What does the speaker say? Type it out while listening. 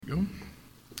you.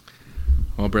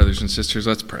 Well, brothers and sisters,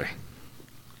 let's pray.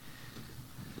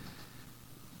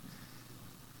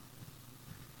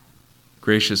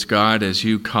 Gracious God, as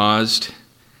you caused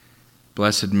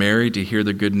Blessed Mary to hear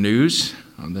the good news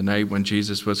on the night when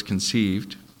Jesus was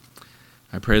conceived,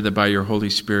 I pray that by your Holy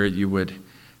Spirit you would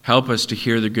help us to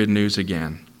hear the good news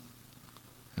again.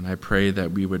 And I pray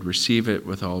that we would receive it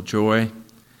with all joy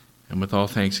and with all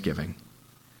thanksgiving.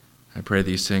 I pray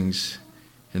these things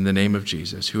in the name of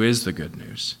Jesus, who is the good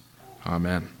news.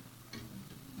 Amen.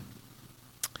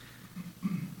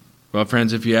 Well,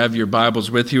 friends, if you have your Bibles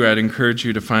with you, I'd encourage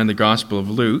you to find the Gospel of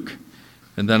Luke,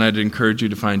 and then I'd encourage you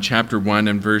to find chapter 1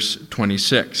 and verse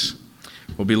 26.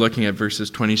 We'll be looking at verses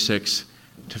 26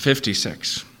 to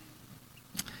 56.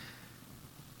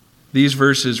 These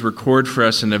verses record for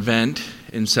us an event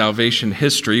in salvation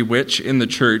history, which in the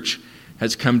church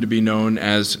has come to be known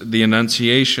as the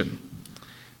Annunciation.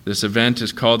 This event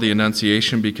is called the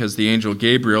Annunciation because the angel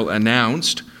Gabriel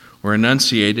announced or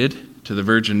annunciated to the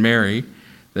Virgin Mary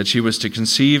that she was to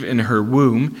conceive in her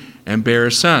womb and bear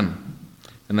a son,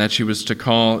 and that she was to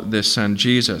call this son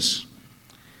Jesus.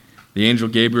 The angel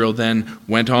Gabriel then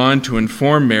went on to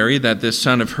inform Mary that this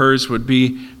son of hers would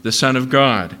be the Son of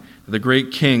God, the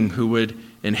great king who would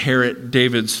inherit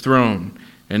David's throne,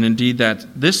 and indeed that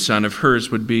this son of hers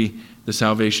would be the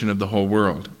salvation of the whole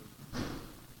world.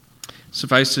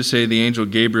 Suffice to say, the angel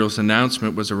Gabriel's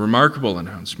announcement was a remarkable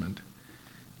announcement.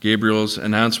 Gabriel's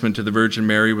announcement to the Virgin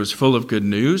Mary was full of good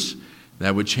news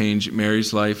that would change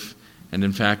Mary's life, and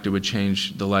in fact, it would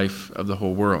change the life of the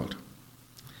whole world.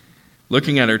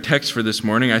 Looking at our text for this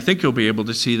morning, I think you'll be able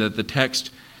to see that the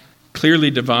text clearly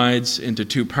divides into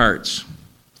two parts.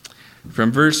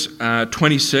 From verse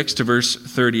 26 to verse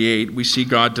 38, we see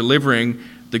God delivering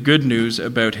the good news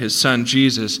about his son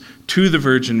Jesus to the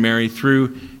Virgin Mary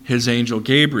through his angel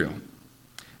Gabriel.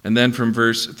 And then from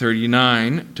verse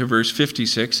 39 to verse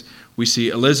 56, we see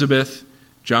Elizabeth,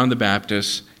 John the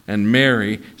Baptist, and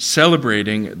Mary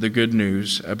celebrating the good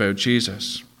news about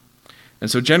Jesus.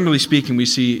 And so generally speaking, we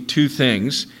see two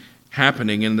things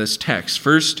happening in this text.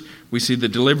 First, we see the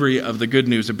delivery of the good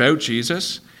news about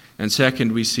Jesus. And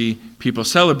second, we see people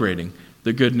celebrating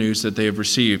the good news that they have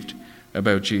received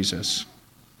about Jesus.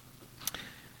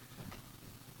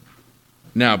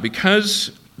 Now,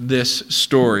 because this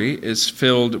story is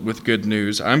filled with good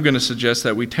news, I'm going to suggest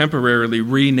that we temporarily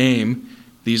rename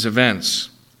these events.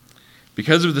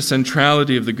 Because of the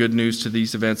centrality of the good news to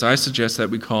these events, I suggest that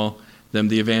we call them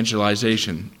the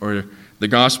evangelization or the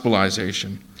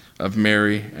gospelization of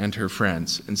Mary and her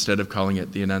friends instead of calling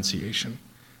it the Annunciation.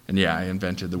 And yeah, I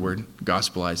invented the word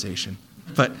gospelization.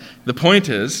 But the point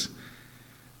is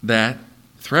that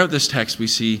throughout this text we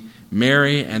see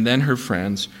Mary and then her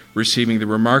friends receiving the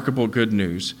remarkable good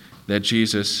news that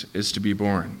Jesus is to be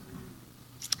born.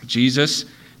 Jesus'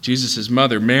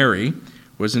 mother, Mary,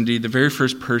 was indeed the very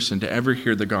first person to ever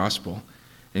hear the gospel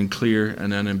in clear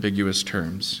and unambiguous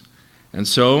terms. And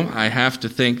so I have to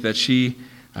think that she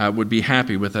would be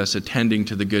happy with us attending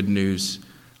to the good news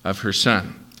of her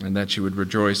son, and that she would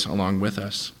rejoice along with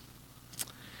us.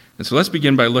 And so let's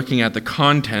begin by looking at the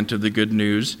content of the good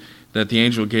news that the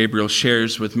angel Gabriel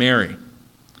shares with Mary.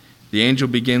 The angel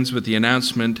begins with the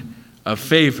announcement of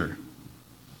favor.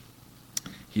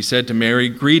 He said to Mary,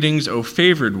 "Greetings, O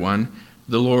favored one,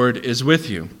 the Lord is with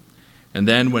you." And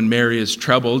then when Mary is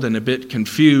troubled and a bit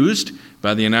confused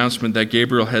by the announcement that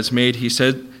Gabriel has made, he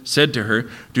said to her,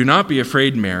 "Do not be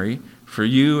afraid, Mary, for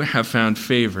you have found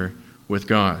favor with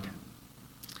God."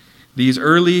 These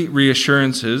early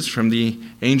reassurances from the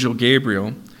angel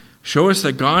Gabriel show us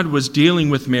that God was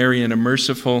dealing with Mary in a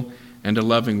merciful and a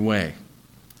loving way.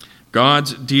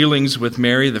 God's dealings with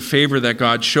Mary, the favor that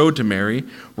God showed to Mary,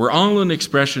 were all an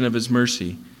expression of his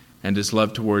mercy and his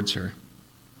love towards her.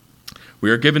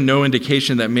 We are given no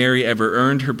indication that Mary ever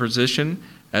earned her position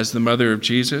as the mother of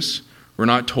Jesus. We're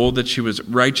not told that she was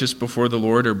righteous before the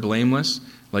Lord or blameless,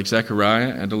 like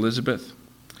Zechariah and Elizabeth.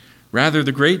 Rather,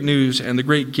 the great news and the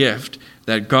great gift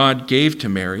that God gave to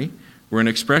Mary were an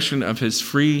expression of his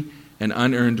free and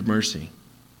unearned mercy.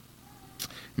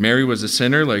 Mary was a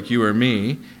sinner like you or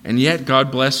me, and yet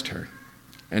God blessed her,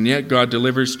 and yet God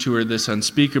delivers to her this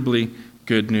unspeakably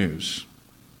good news.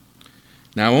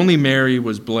 Now, only Mary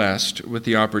was blessed with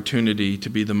the opportunity to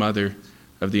be the mother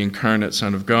of the incarnate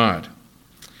Son of God.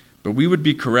 But we would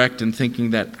be correct in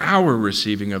thinking that our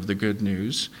receiving of the good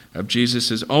news of Jesus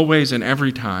is always and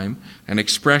every time an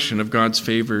expression of God's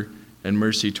favor and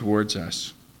mercy towards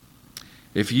us.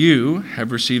 If you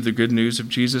have received the good news of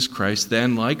Jesus Christ,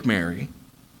 then, like Mary,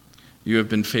 you have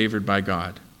been favored by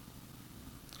God.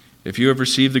 If you have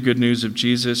received the good news of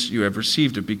Jesus, you have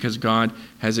received it because God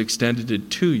has extended it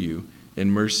to you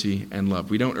in mercy and love.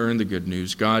 We don't earn the good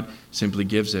news. God simply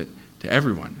gives it to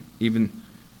everyone, even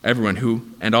everyone who,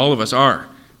 and all of us, are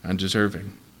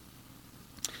undeserving.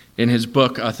 In his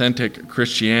book, Authentic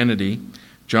Christianity,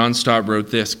 John Stott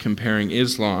wrote this, comparing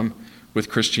Islam with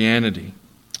Christianity.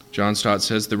 John Stott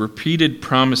says, "The repeated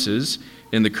promises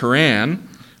in the Quran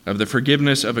of the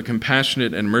forgiveness of a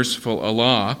compassionate and merciful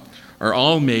Allah are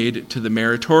all made to the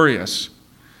meritorious,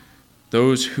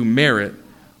 those who merit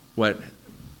God's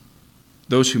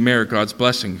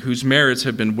blessing, whose merits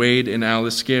have been weighed in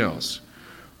Allah's scales,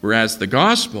 whereas the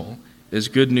gospel is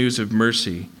good news of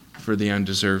mercy for the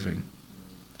undeserving.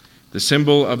 The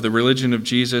symbol of the religion of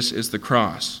Jesus is the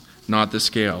cross, not the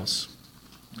scales.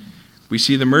 We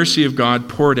see the mercy of God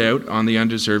poured out on the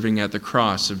undeserving at the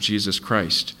cross of Jesus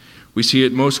Christ. We see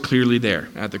it most clearly there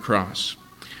at the cross.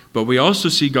 But we also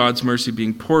see God's mercy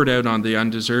being poured out on the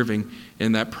undeserving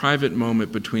in that private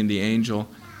moment between the angel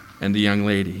and the young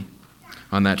lady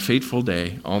on that fateful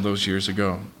day all those years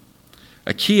ago.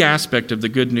 A key aspect of the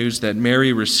good news that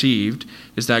Mary received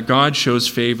is that God shows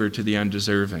favor to the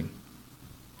undeserving.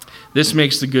 This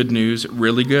makes the good news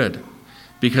really good,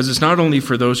 because it's not only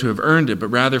for those who have earned it, but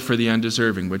rather for the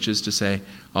undeserving, which is to say,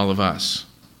 all of us.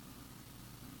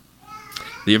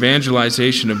 The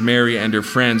evangelization of Mary and her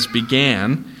friends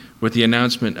began with the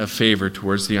announcement of favor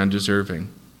towards the undeserving.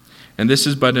 And this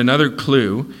is but another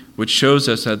clue which shows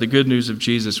us that the good news of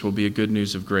Jesus will be a good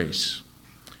news of grace.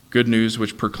 Good news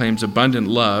which proclaims abundant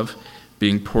love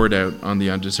being poured out on the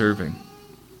undeserving.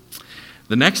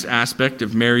 The next aspect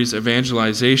of Mary's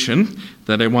evangelization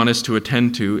that I want us to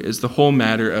attend to is the whole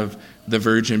matter of the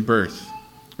virgin birth.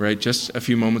 Right? Just a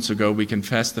few moments ago, we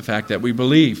confessed the fact that we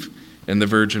believe in the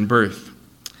virgin birth.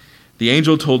 The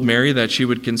angel told Mary that she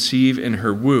would conceive in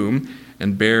her womb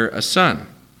and bear a son.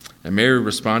 And Mary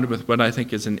responded with what I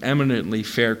think is an eminently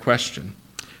fair question.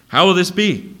 How will this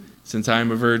be, since I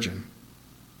am a virgin?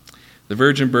 The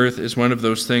virgin birth is one of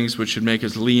those things which should make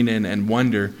us lean in and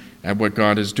wonder at what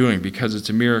God is doing, because it's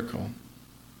a miracle.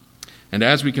 And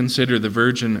as we consider the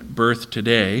virgin birth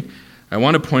today, I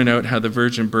want to point out how the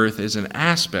virgin birth is an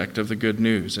aspect of the good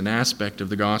news, an aspect of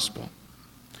the gospel.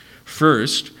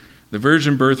 First, the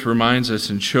virgin birth reminds us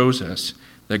and shows us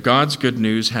that God's good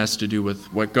news has to do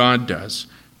with what God does,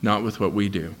 not with what we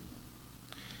do.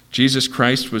 Jesus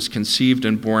Christ was conceived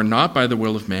and born not by the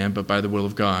will of man, but by the will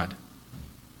of God.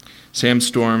 Sam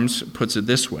Storms puts it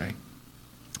this way: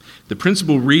 the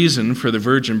principal reason for the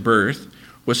virgin birth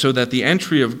was so that the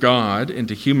entry of God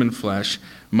into human flesh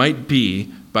might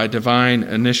be by divine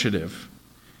initiative.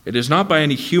 It is not by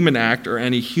any human act or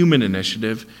any human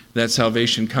initiative that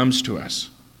salvation comes to us.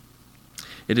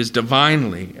 It is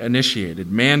divinely initiated.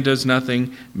 Man does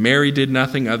nothing. Mary did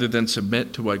nothing other than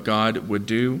submit to what God would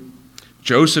do.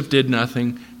 Joseph did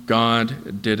nothing.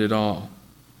 God did it all.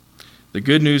 The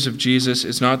good news of Jesus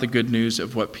is not the good news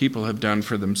of what people have done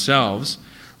for themselves.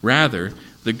 Rather,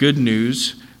 the good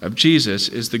news of Jesus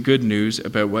is the good news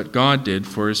about what God did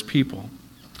for his people.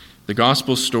 The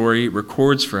gospel story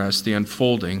records for us the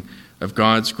unfolding of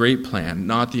God's great plan,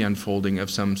 not the unfolding of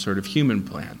some sort of human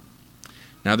plan.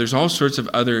 Now, there's all sorts of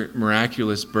other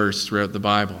miraculous births throughout the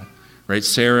Bible, right?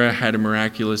 Sarah had a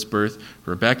miraculous birth.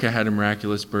 Rebecca had a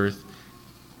miraculous birth.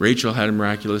 Rachel had a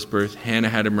miraculous birth. Hannah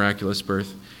had a miraculous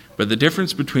birth. But the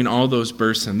difference between all those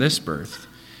births and this birth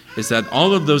is that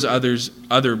all of those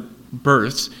other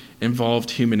births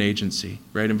involved human agency,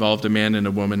 right? Involved a man and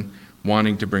a woman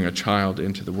wanting to bring a child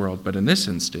into the world. But in this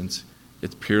instance,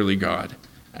 it's purely God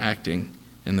acting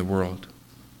in the world.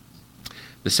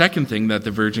 The second thing that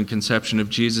the virgin conception of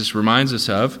Jesus reminds us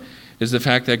of is the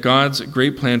fact that God's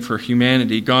great plan for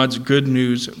humanity, God's good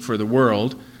news for the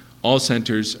world, all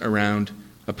centers around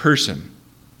a person.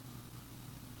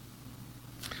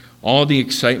 All the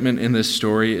excitement in this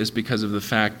story is because of the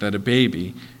fact that a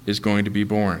baby is going to be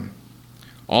born.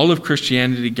 All of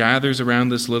Christianity gathers around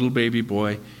this little baby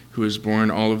boy who was born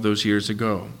all of those years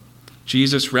ago.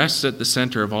 Jesus rests at the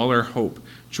center of all our hope,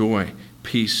 joy,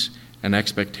 peace, and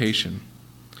expectation.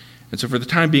 And so for the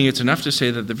time being, it's enough to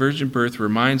say that the virgin birth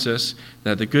reminds us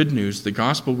that the good news, the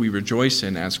gospel we rejoice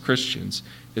in as Christians,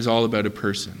 is all about a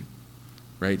person.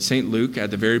 Right? St. Luke,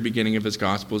 at the very beginning of his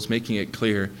gospel, is making it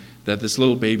clear that this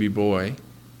little baby boy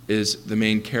is the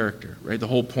main character. Right? The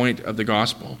whole point of the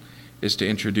gospel is to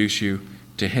introduce you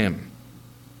to him.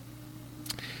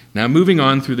 Now, moving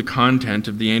on through the content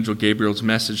of the angel Gabriel's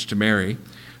message to Mary,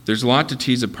 there's a lot to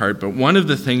tease apart, but one of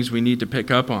the things we need to pick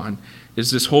up on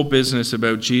is this whole business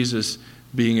about Jesus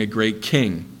being a great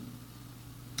king.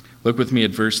 Look with me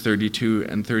at verse 32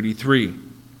 and 33.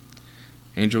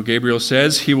 Angel Gabriel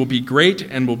says, "He will be great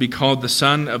and will be called the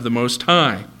Son of the Most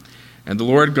High, and the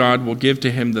Lord God will give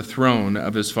to him the throne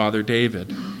of his father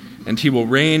David, and he will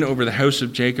reign over the house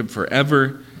of Jacob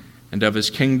forever, and of his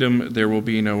kingdom there will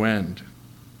be no end."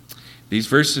 These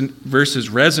verses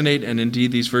resonate, and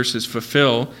indeed these verses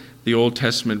fulfill the Old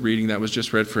Testament reading that was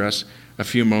just read for us a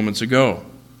few moments ago.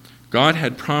 God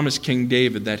had promised King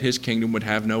David that his kingdom would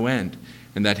have no end,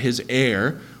 and that his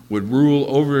heir would rule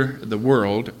over the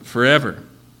world forever.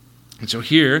 And so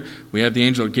here we have the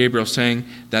angel Gabriel saying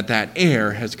that that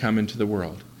heir has come into the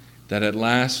world, that at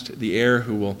last the heir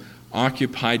who will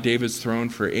occupy David's throne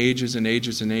for ages and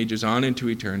ages and ages on into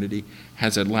eternity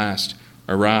has at last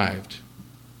arrived.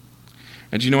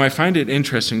 And I find it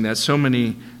interesting that so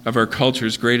many of our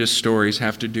culture's greatest stories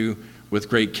have to do with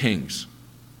great kings.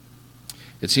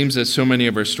 It seems that so many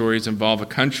of our stories involve a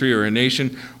country or a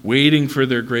nation waiting for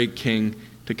their great king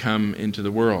to come into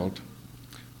the world.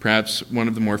 Perhaps one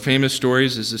of the more famous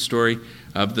stories is the story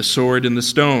of the sword and the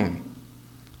stone.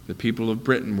 The people of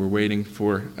Britain were waiting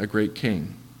for a great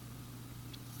king.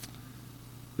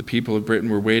 The people of Britain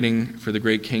were waiting for the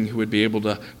great king who would be able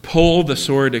to pull the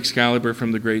sword Excalibur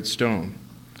from the great stone.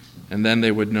 And then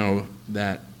they would know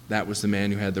that that was the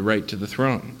man who had the right to the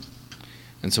throne.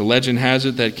 And so legend has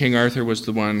it that King Arthur was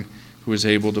the one who was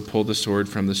able to pull the sword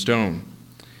from the stone.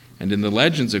 And in the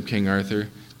legends of King Arthur,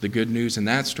 the good news in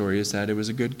that story is that it was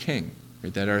a good king,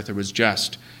 right? That Arthur was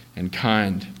just and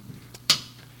kind.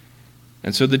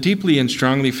 And so the deeply and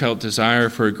strongly felt desire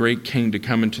for a great king to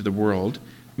come into the world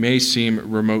may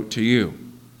seem remote to you.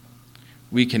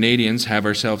 We Canadians have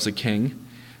ourselves a king,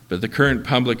 but the current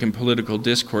public and political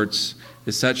discourse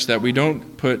is such that we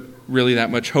don't put really that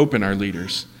much hope in our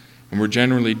leaders, and we're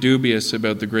generally dubious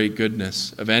about the great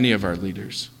goodness of any of our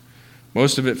leaders.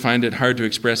 Most of it find it hard to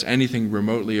express anything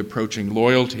remotely approaching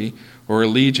loyalty or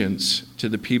allegiance to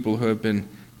the people who have been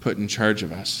put in charge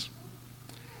of us.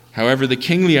 However, the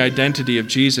kingly identity of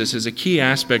Jesus is a key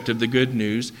aspect of the good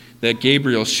news that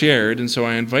Gabriel shared, and so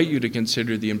I invite you to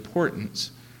consider the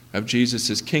importance of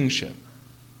Jesus' kingship.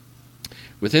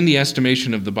 Within the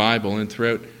estimation of the Bible and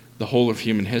throughout the whole of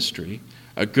human history,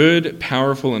 a good,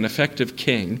 powerful, and effective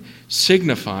king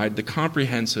signified the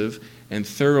comprehensive and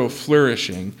thorough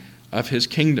flourishing of his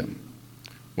kingdom.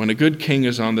 When a good king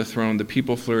is on the throne, the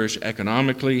people flourish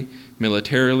economically,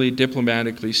 militarily,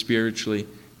 diplomatically, spiritually,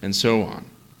 and so on.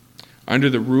 Under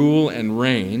the rule and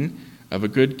reign of a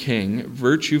good king,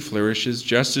 virtue flourishes,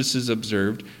 justice is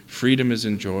observed, freedom is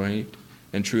enjoyed,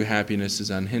 and true happiness is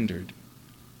unhindered.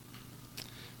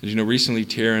 As recently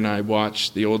Tara and I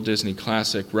watched the old Disney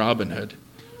classic Robin Hood,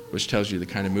 which tells you the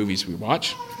kind of movies we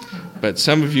watch. But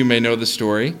some of you may know the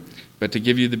story. But to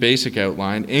give you the basic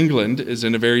outline, England is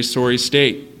in a very sorry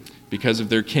state because of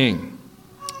their king.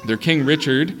 Their king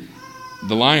Richard,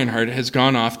 the Lionheart, has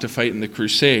gone off to fight in the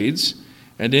Crusades,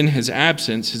 and in his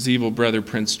absence, his evil brother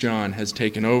Prince John has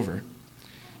taken over.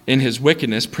 In his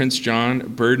wickedness, Prince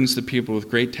John burdens the people with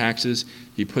great taxes.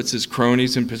 He puts his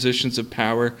cronies in positions of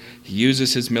power. He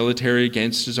uses his military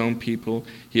against his own people.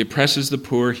 He oppresses the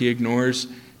poor. He ignores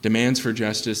demands for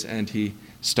justice, and he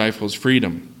stifles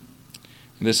freedom.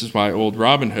 And this is why old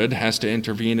Robin Hood has to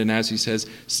intervene and, as he says,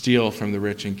 steal from the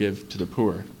rich and give to the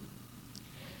poor.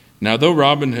 Now, though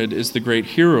Robin Hood is the great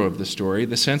hero of the story,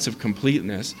 the sense of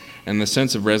completeness and the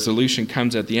sense of resolution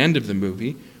comes at the end of the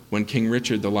movie when King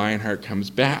Richard the Lionheart comes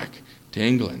back to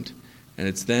England. And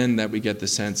it's then that we get the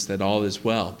sense that all is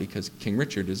well, because King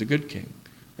Richard is a good king,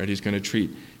 right? He's going to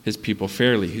treat his people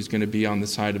fairly. He's going to be on the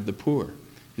side of the poor.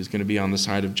 He's going to be on the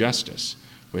side of justice,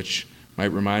 which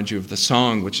might remind you of the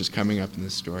song which is coming up in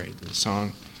this story, the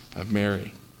Song of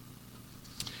Mary.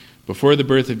 Before the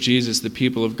birth of Jesus, the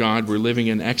people of God were living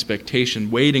in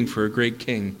expectation, waiting for a great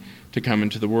king to come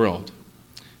into the world.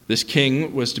 This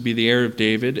king was to be the heir of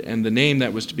David, and the name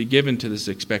that was to be given to this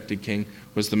expected king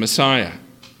was the Messiah.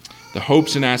 The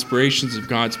hopes and aspirations of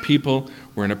God's people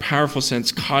were in a powerful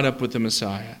sense caught up with the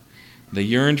Messiah. They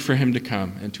yearned for him to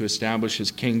come and to establish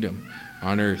his kingdom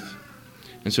on earth.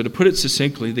 And so to put it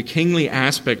succinctly, the kingly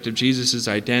aspect of Jesus'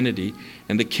 identity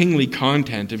and the kingly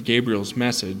content of Gabriel's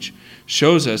message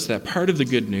shows us that part of the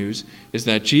good news is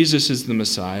that Jesus is the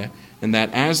Messiah, and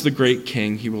that as the great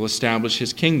king, he will establish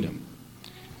his kingdom.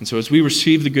 And so as we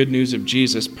receive the good news of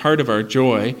Jesus, part of our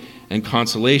joy and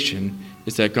consolation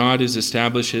is that God is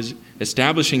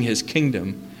establishing his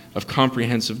kingdom of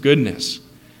comprehensive goodness.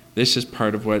 This is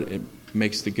part of what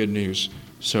makes the good news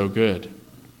so good.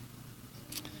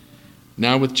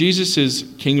 Now, with Jesus'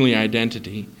 kingly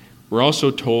identity, we're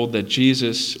also told that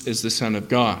Jesus is the Son of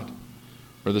God,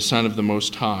 or the Son of the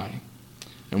Most High.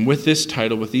 And with this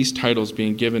title, with these titles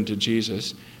being given to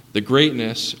Jesus, the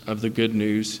greatness of the good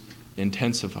news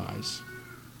intensifies.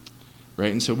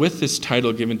 Right? And so with this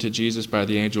title given to Jesus by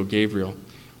the angel Gabriel,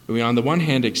 we on the one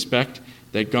hand expect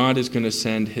that God is going to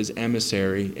send his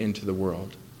emissary into the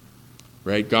world.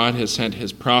 Right? God has sent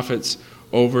his prophets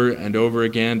over and over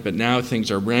again, but now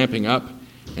things are ramping up,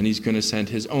 and he's going to send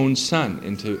his own son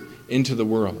into the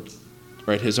world.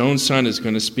 Right? His own son is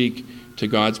going to speak to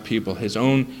God's people. His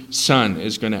own son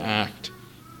is going to act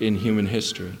in human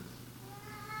history.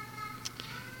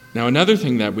 Now, another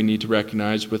thing that we need to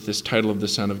recognize with this title of the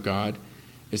Son of God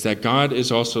is that God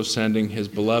is also sending his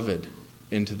beloved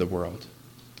into the world.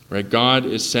 Right? God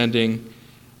is sending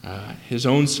his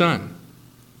own son,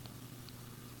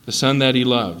 the son that he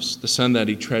loves, the son that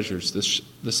he treasures,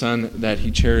 the son that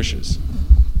he cherishes.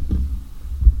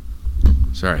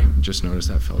 Sorry, just noticed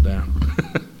that fell down.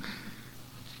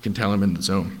 You can tell I'm in the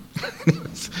zone.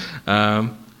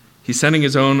 He's sending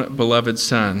his own beloved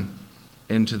son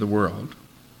into the world.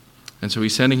 And so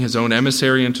he's sending his own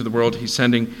emissary into the world. He's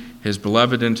sending his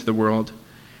beloved into the world.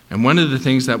 And one of the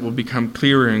things that will become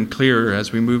clearer and clearer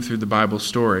as we move through the Bible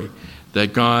story,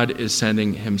 that God is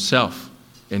sending himself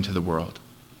into the world.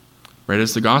 Right?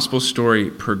 As the gospel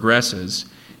story progresses,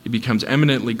 it becomes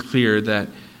eminently clear that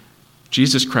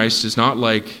Jesus Christ is not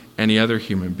like any other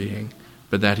human being,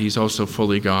 but that he's also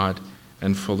fully God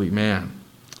and fully man.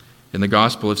 In the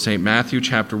Gospel of St. Matthew,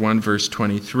 chapter 1, verse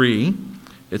 23,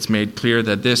 it's made clear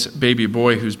that this baby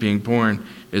boy who's being born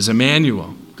is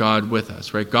Emmanuel, God with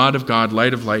us, right? God of God,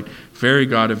 light of light, very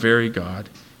God of very God,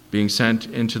 being sent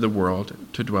into the world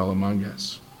to dwell among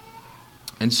us.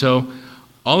 And so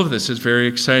all of this is very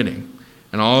exciting,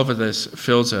 and all of this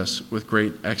fills us with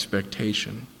great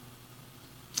expectation.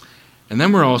 And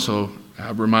then we're also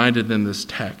reminded in this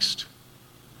text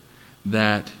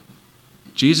that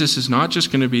Jesus is not just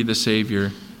going to be the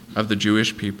Savior of the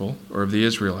Jewish people or of the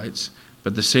Israelites,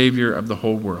 but the Savior of the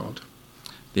whole world.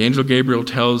 The angel Gabriel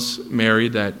tells Mary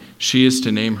that she is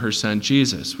to name her son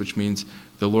Jesus, which means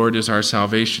the Lord is our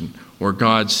salvation, or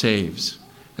God saves.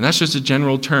 And that's just a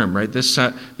general term, right? This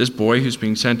boy who's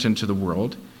being sent into the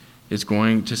world is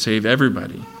going to save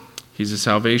everybody. He's the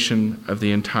salvation of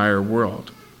the entire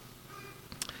world.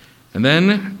 And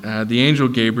then the angel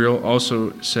Gabriel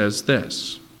also says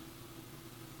this.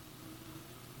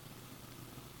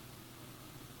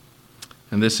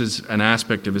 And this is an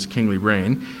aspect of his kingly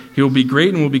reign. He will be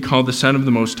great and will be called the Son of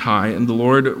the Most High, and the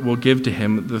Lord will give to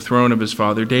him the throne of his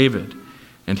father David.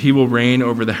 And he will reign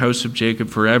over the house of Jacob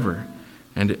forever,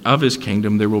 and of his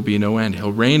kingdom there will be no end.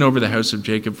 He'll reign over the house of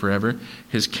Jacob forever.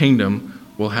 His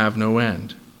kingdom will have no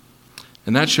end.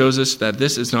 And that shows us that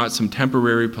this is not some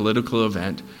temporary political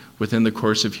event within the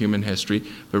course of human history,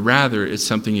 but rather it's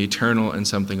something eternal and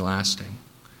something lasting.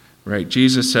 Right?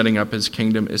 Jesus setting up his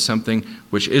kingdom is something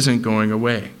which isn't going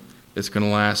away. It's going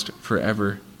to last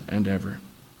forever and ever.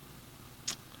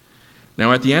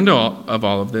 Now, at the end of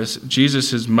all of this,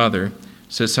 Jesus' mother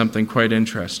says something quite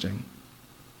interesting.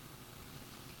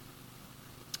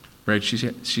 Right?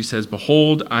 She says,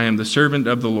 "Behold, I am the servant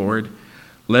of the Lord.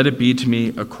 Let it be to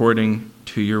me according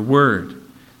to your word."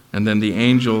 And then the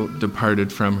angel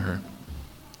departed from her.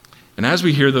 And as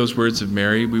we hear those words of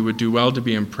Mary, we would do well to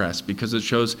be impressed, because it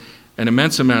shows an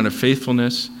immense amount of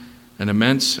faithfulness, an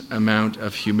immense amount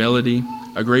of humility,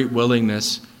 a great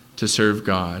willingness to serve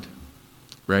God.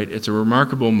 Right? It's a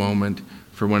remarkable moment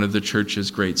for one of the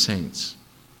church's great saints.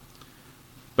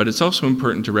 But it's also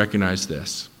important to recognize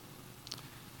this.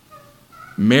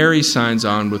 Mary signs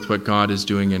on with what God is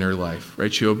doing in her life.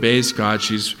 Right? She obeys God.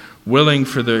 She's willing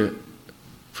for the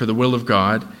will of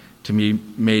God to be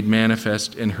made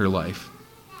manifest in her life.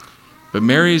 But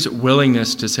Mary's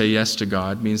willingness to say yes to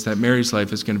God means that Mary's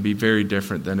life is going to be very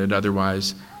different than it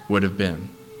otherwise would have been.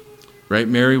 Right?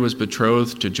 Mary was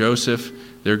betrothed to Joseph.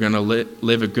 They're going to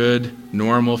live a good,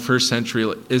 normal, first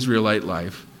century Israelite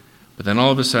life. But then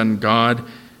all of a sudden, God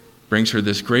brings her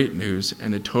this great news,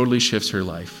 and it totally shifts her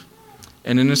life.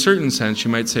 And in a certain sense,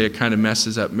 you might say it kind of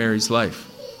messes up Mary's life.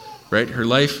 Right? Her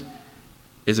life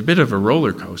is a bit of a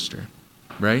roller coaster.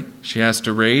 Right? She has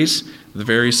to raise the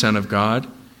very Son of God.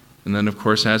 And then, of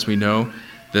course, as we know,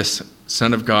 this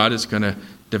Son of God is going to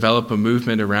develop a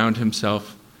movement around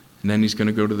himself. And then he's going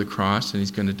to go to the cross and he's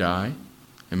going to die.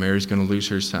 And Mary's going to lose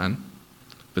her son.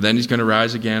 But then he's going to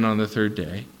rise again on the third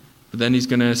day. But then he's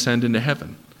going to ascend into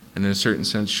heaven. And in a certain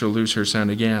sense, she'll lose her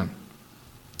son again.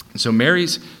 And so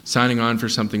Mary's signing on for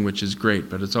something which is great,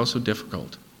 but it's also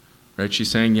difficult. Right?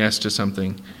 She's saying yes to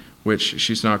something which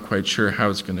she's not quite sure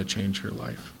how it's going to change her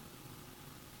life.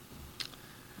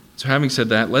 So having said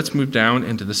that, let's move down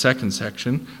into the second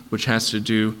section, which has to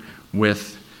do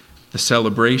with the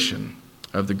celebration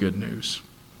of the good news.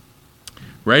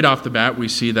 right off the bat, we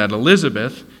see that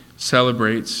Elizabeth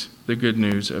celebrates the good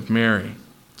news of Mary.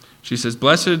 She says,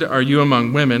 "Blessed are you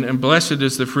among women, and blessed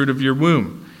is the fruit of your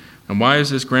womb. And why is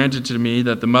this granted to me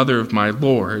that the mother of my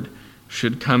Lord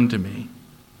should come to me?"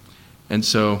 And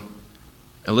so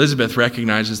Elizabeth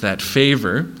recognizes that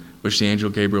favor, which the angel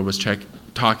Gabriel was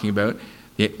talking about.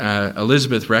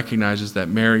 Elizabeth recognizes that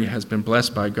Mary has been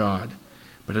blessed by God.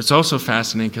 But it's also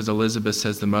fascinating because Elizabeth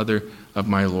says the mother of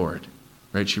my Lord.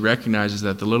 Right? She recognizes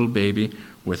that the little baby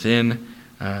within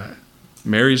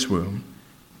Mary's womb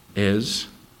is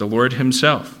the Lord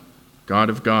himself, God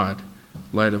of God,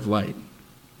 light of light.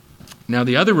 Now,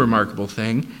 the other remarkable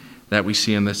thing that we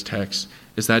see in this text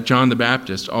is that John the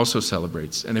Baptist also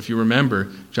celebrates. And if you remember,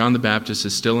 John the Baptist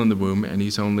is still in the womb, and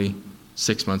he's only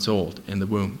 6 months old in the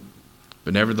womb.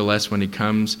 But nevertheless, when he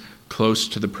comes close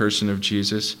to the person of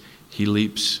Jesus, he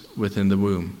leaps within the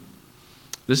womb.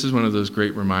 This is one of those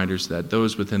great reminders that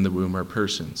those within the womb are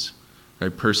persons,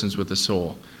 right? Persons with a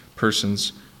soul,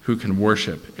 persons who can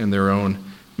worship in their own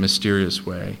mysterious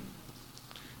way.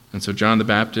 And so John the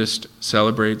Baptist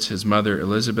celebrates, his mother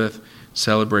Elizabeth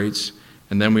celebrates,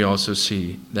 and then we also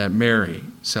see that Mary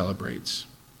celebrates.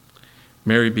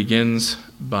 Mary begins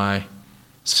by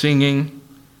singing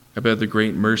about the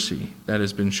great mercy that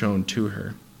has been shown to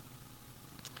her.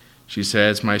 She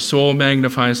says, "My soul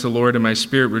magnifies the Lord, and my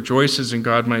spirit rejoices in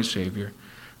God my Savior,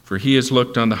 for he has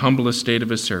looked on the humble estate of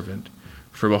his servant.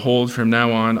 For behold, from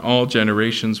now on all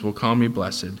generations will call me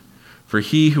blessed. For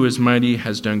he who is mighty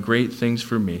has done great things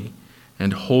for me,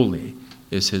 and holy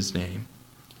is his name."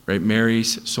 Right?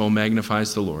 Mary's soul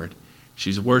magnifies the Lord.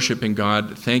 She's worshiping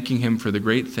God, thanking him for the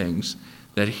great things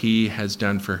that he has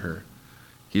done for her.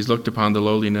 He's looked upon the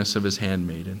lowliness of his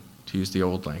handmaiden, to use the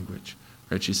old language.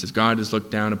 Right? She says, God has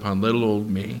looked down upon little old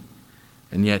me,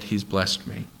 and yet he's blessed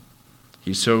me.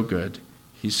 He's so good.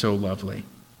 He's so lovely.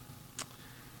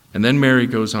 And then Mary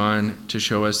goes on to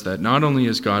show us that not only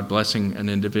is God blessing an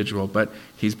individual, but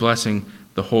he's blessing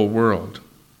the whole world.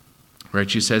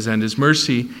 Right? She says, "And his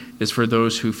mercy is for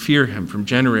those who fear him from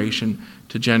generation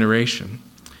to generation.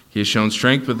 He has shown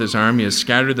strength with his arm. He has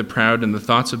scattered the proud in the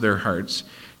thoughts of their hearts.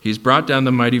 He has brought down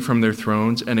the mighty from their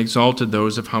thrones and exalted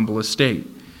those of humble estate.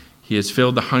 He has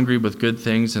filled the hungry with good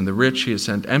things, and the rich he has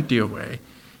sent empty away.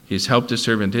 He has helped his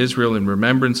servant Israel in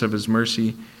remembrance of his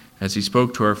mercy, as he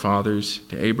spoke to our fathers,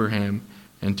 to Abraham,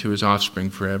 and to his offspring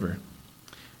forever."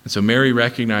 And so Mary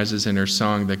recognizes in her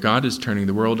song that God is turning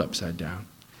the world upside down,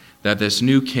 that this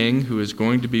new king who is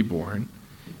going to be born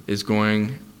is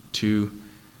going to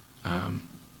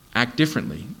act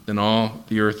differently than all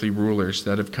the earthly rulers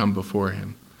that have come before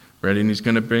him. Right? And he's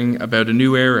going to bring about a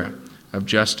new era of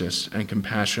justice and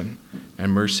compassion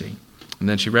and mercy. And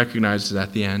then she recognizes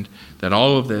at the end that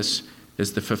all of this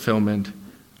is the fulfillment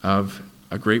of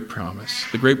a great promise,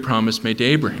 the great promise made to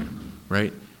Abraham,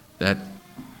 right? That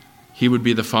he would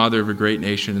be the father of a great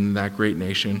nation, and that great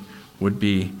nation would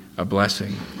be a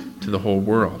blessing to the whole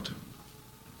world.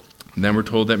 And then we're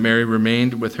told that Mary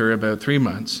remained with her about 3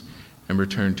 months and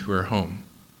returned to her home.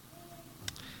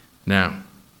 Now,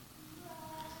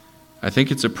 I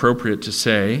think it's appropriate to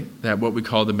say that what we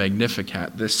call the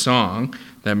Magnificat, this song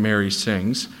that Mary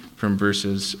sings from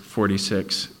verses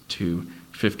 46 to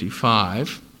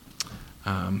 55,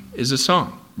 is a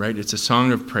song, right? It's a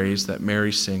song of praise that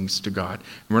Mary sings to God.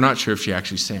 And we're not sure if she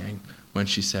actually sang when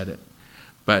she said it.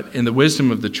 But in the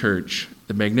wisdom of the church,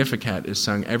 the Magnificat is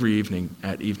sung every evening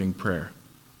at evening prayer,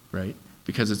 right?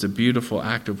 Because it's a beautiful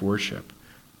act of worship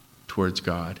towards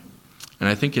God. And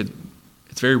I think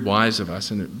it's very wise of us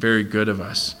and very good of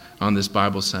us on this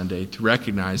Bible Sunday to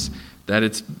recognize that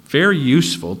it's very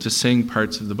useful to sing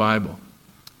parts of the Bible,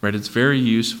 right? It's very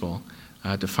useful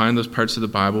to find those parts of the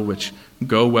Bible which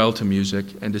go well to music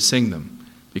and to sing them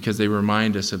because they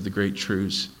remind us of the great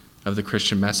truths of the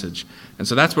Christian message. And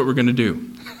so that's what we're going to do.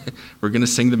 We're going to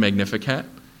sing the Magnificat,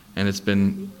 and it's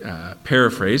been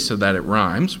paraphrased so that it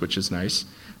rhymes, which is nice.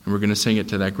 And we're going to sing it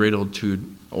to that great old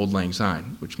tune, Auld Lang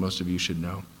Syne, which most of you should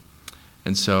know.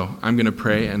 And so I'm going to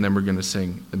pray, and then we're going to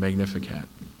sing the Magnificat.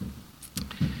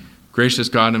 Gracious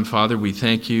God and Father, we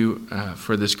thank you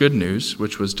for this good news,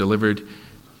 which was delivered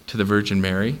to the Virgin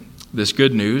Mary, this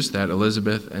good news that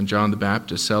Elizabeth and John the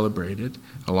Baptist celebrated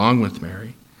along with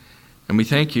Mary. And we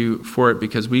thank you for it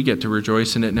because we get to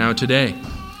rejoice in it now today.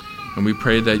 And we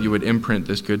pray that you would imprint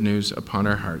this good news upon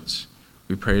our hearts.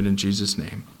 We pray it in Jesus'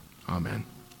 name. Amen.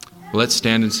 Well, let's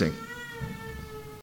stand and sing.